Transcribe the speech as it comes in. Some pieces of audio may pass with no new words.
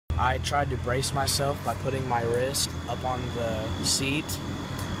I tried to brace myself by putting my wrist up on the seat,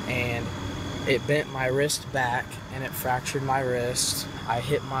 and it bent my wrist back and it fractured my wrist. I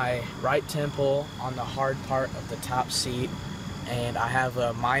hit my right temple on the hard part of the top seat, and I have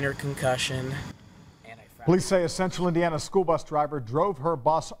a minor concussion. Police say a Central Indiana school bus driver drove her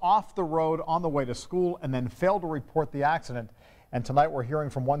bus off the road on the way to school and then failed to report the accident. And tonight we're hearing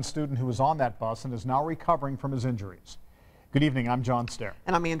from one student who was on that bus and is now recovering from his injuries. Good evening, I'm John Stair.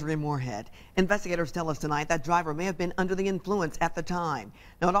 And I'm Andrea Moorhead. Investigators tell us tonight that driver may have been under the influence at the time.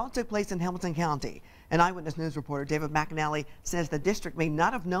 Now, it all took place in Hamilton County. An Eyewitness News reporter, David McAnally, says the district may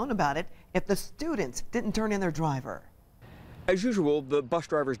not have known about it if the students didn't turn in their driver. As usual, the bus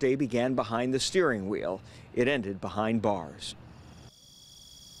driver's day began behind the steering wheel. It ended behind bars.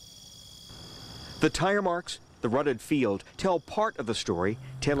 The tire marks, the rutted field tell part of the story.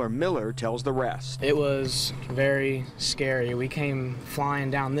 Taylor Miller tells the rest. It was very scary. We came flying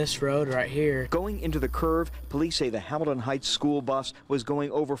down this road right here. Going into the curve, police say the Hamilton Heights school bus was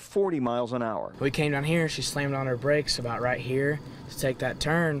going over 40 miles an hour. We came down here, she slammed on her brakes about right here to take that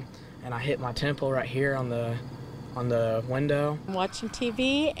turn, and I hit my temple right here on the window. I'm watching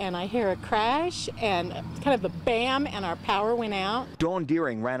TV and I hear a crash and kind of a bam, and our power went out. Dawn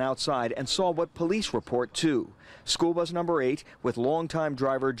Deering ran outside and saw what police report too. School bus number 8, with longtime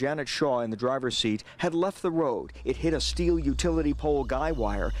driver Janet Shaw in the driver's seat, had left the road. It hit a steel utility pole guy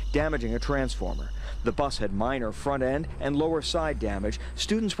wire, damaging a transformer. The bus had minor front end and lower side damage.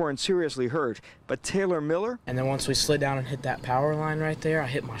 Students weren't seriously hurt, but Taylor Miller? And then once we slid down and hit that power line right there, I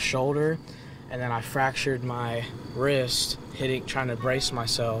hit my shoulder. And then I fractured my wrist, trying to brace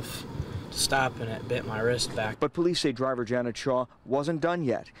myself to stop, and it bent my wrist back. But police say driver Janet Shaw wasn't done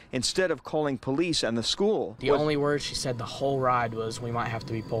yet. Instead of calling police and the school, the only word she said the whole ride was, "We might have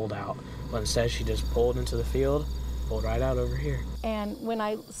to be pulled out." But instead she just pulled into the field, pulled right out over here. And when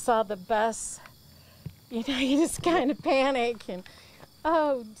I saw the bus, you just kind of panic and,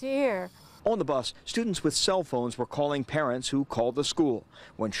 oh dear. On the bus, students with cell phones were calling parents who called the school.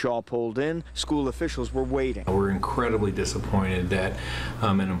 When Shaw pulled in, school officials were waiting. We're incredibly disappointed that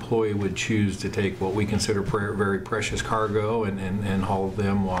an employee would choose to take what we consider very precious cargo and haul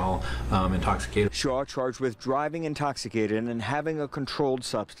them while intoxicated. Shaw charged with driving intoxicated and having a controlled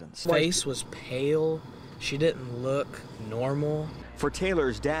substance. Face was pale. She didn't look normal. For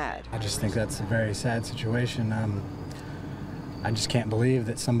Taylor's dad, I just think that's a very sad situation. I just can't believe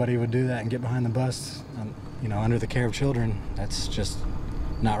that somebody would do that and get behind the bus, under the care of children. That's just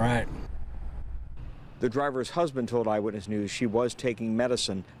not right. The driver's husband told Eyewitness News she was taking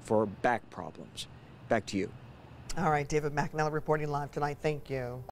medicine for back problems. Back to you. All right, David McAnally reporting live tonight. Thank you.